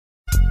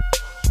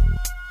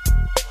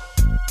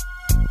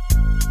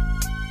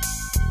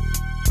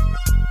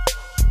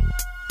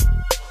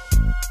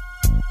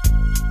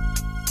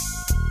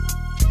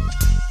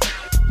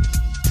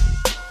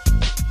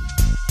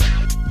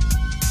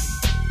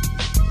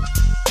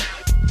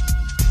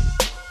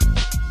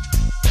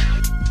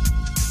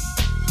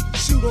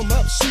'em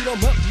up, shoot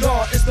 'em up,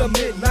 no, it's the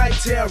midnight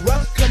terror.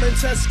 Coming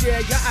to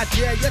scare ya, I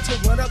dare ya to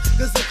run up,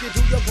 cause if you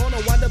do, you're gonna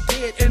wind up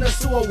dead in a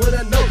sewer with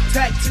a note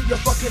tacked to your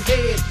fucking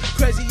head.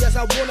 Crazy as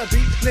I wanna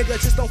be,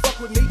 nigga, just don't fuck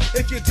with me.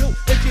 If you do,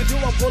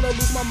 I'm gonna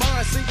lose my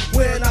mind. See,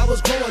 when I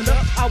was growing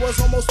up, I was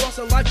almost lost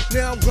in life.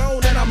 Now I'm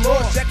grown and I'm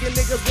lost, jacking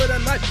niggas with a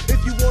knife.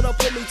 If you wanna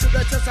put me to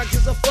the test, I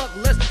give a fuck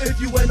less. If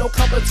you ain't no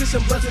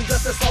competition, bloods and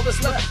guts, that's all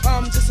that's left.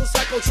 I'm just a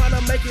psycho trying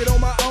to make it on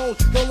my own.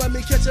 Don't let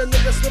me catch a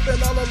nigga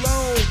slipping all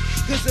alone.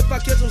 Cause if I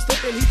catch him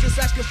slipping, he's just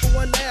asking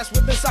for an ass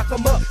whipping. Sock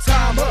him up,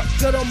 tie him up,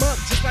 gut him up,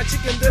 just like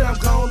chicken, then I'm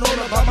gone on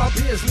about my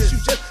business. You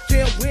just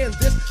can't win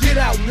this, get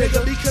out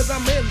nigga, because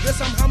I'm in this.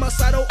 I'm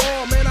homicidal,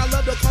 oh man, I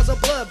love to cause a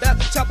bloodbath.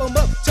 Chop him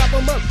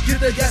up, get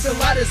the gas and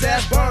light his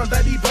ass, burn,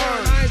 baby,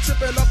 burn. I ain't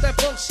tripping off that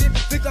punk shit,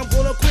 think I'm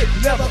gonna quit,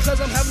 never, cause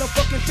I'm having a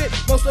fucking fit.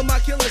 Most of my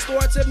killing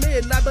starts at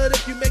midnight, but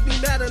if you make me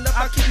mad enough,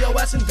 I'll kill your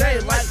ass in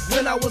daylight.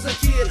 When I was a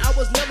kid, I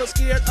was never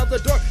scared of the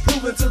dark,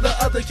 proving to the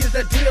other kids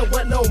that did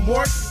what no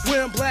more.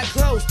 Wearing black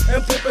clothes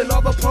and flipping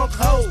all the punk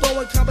hoes,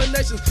 throwing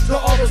combinations to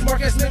all those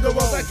mark ass nigga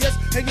rolls. I guess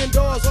hanging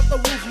doors off the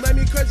roof made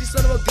me crazy,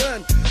 son of a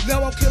gun.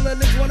 Now I'm killing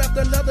niggas one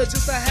after another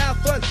just to have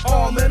fun.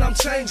 Oh man, I'm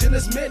changing,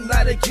 it's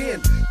midnight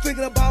again.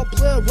 Thinking about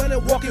blood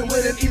running, walking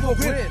with an evil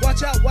grin.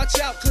 Watch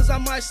out, cause I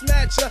might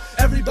snatch ya.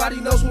 Everybody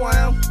knows who I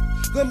am,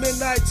 the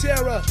Midnight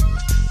Terror.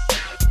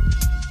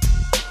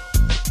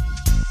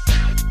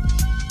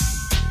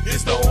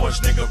 It's the orange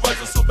nigga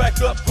rising, so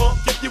back up, punk.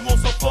 If you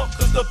want some funk,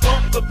 cause the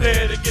pump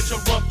prepare to get your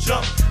rump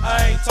jump.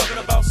 I ain't talking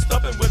about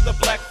stumping with a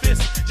black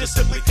fist, just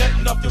simply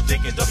cutting off your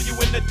dick and W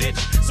in the ditch.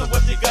 So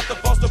if you got the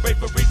balls to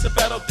bravery to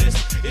battle this,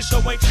 it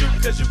sure ain't you,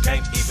 cause you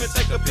can't even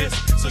take a piss.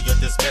 So you're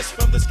dismissed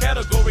from this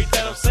category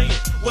that I'm saying.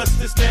 What's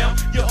this now?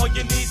 You're on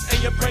your knees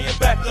and you're praying.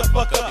 Back the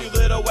fuck up, you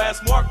little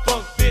ass mark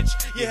punk bitch.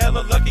 You're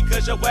hella lucky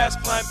cause your ass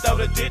climbed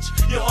out a ditch.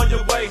 You're on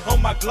your way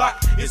home, my Glock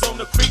is on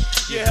the creek.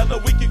 You're hella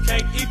weak, you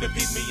can't even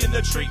beat me in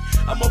the tree.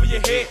 I'm over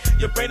your head,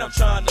 your brain I'm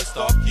trying to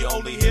stalk. You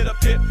only hear the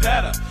pit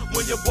patter.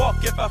 When you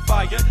walk, if I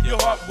fire, your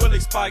heart will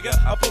expire.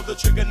 I'll pull the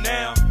trigger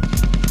now.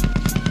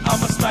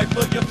 I'm a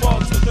sniper, you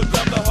fall to the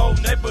ground, the whole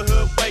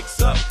neighborhood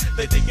wakes up.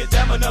 They think you're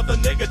damn another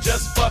nigga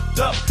just fucked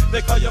up.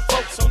 They call your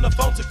folks on the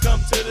phone to come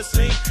to the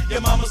scene.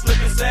 Your mama's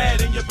looking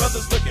sad and your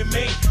brother's looking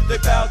mean. They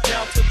bow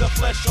down to the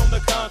flesh on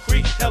the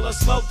concrete. Hella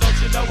slow,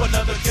 don't you know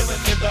another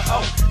killing in the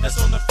O? That's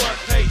on the front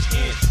page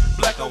in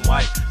black and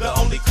white. The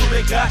only clue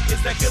they got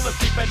is that killer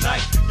creep at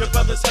night. Your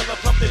brother's hella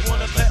pumped, they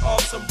wanna let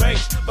off some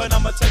rage, but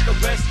I'ma take a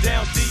rest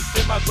down deep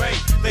in my grave.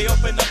 They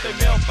open up their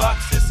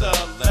mailbox, it's a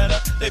letter.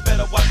 They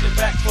better watch their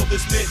back for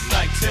this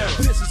midnight terror.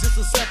 This is just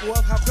a sample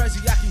of how crazy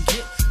I can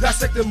get.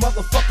 Dissecting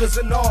motherfuckers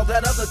and all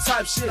that other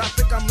type shit. I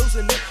think I'm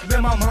losing it,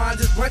 man, my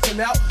mind is breaking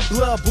out,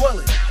 blood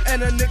boiling,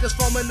 and the niggas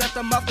foaming at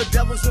the mouth. The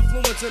devil's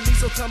influencing me,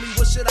 so tell me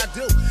what should I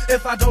do?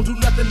 If I don't do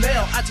nothing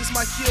now, I just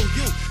might kill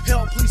you.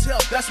 Help, please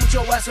help, that's what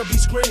your ass will be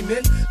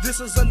screaming. This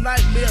is a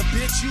nightmare,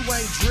 bitch, you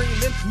ain't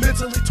dreaming.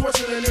 Mentally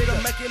torturing it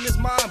and making this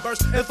mind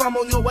burst. If I'm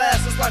on your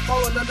ass, it's like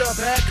falling under a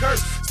bad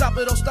curse. Stop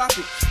it, don't stop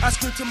it, I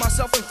scream to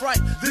myself in fright.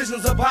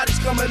 Visions of bodies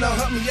coming to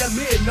hunt me at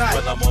midnight.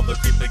 Well, I'm on the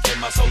creep again,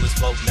 my soul is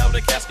floating out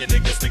the casket.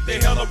 Niggas think they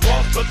hella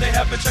raw, but they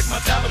haven't checked my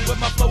talent with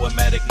my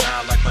flow-o-matic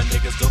 9 like my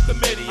niggas do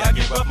committee. I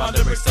give up my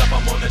lyrics up,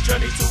 I'm on a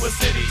journey to a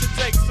city to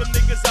take some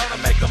niggas out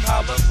and make them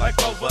holler like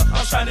over.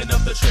 I'm shining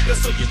up the trigger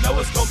so you know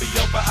it's gonna be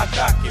over. I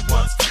cock it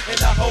once and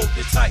I hold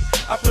it tight.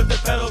 I put the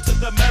pedal to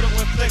the metal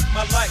and flick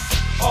my light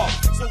off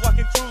so I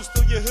can cruise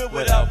through your hood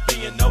without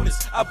being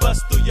noticed. I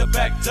bust through your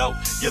back door,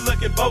 you're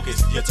looking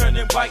bogus, you're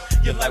turning white,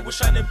 your light was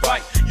shining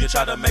bright. You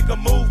try to make a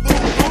move, boom,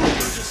 boom,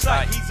 lose your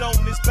sight. He's on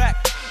his back.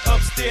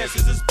 Upstairs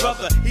is his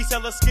brother, he's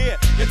hella scared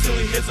until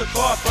he hears a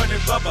car burning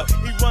rubber.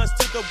 He runs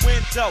to the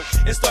window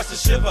and starts to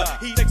shiver.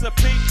 He takes a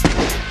peek,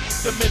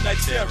 the Midnight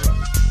Terror.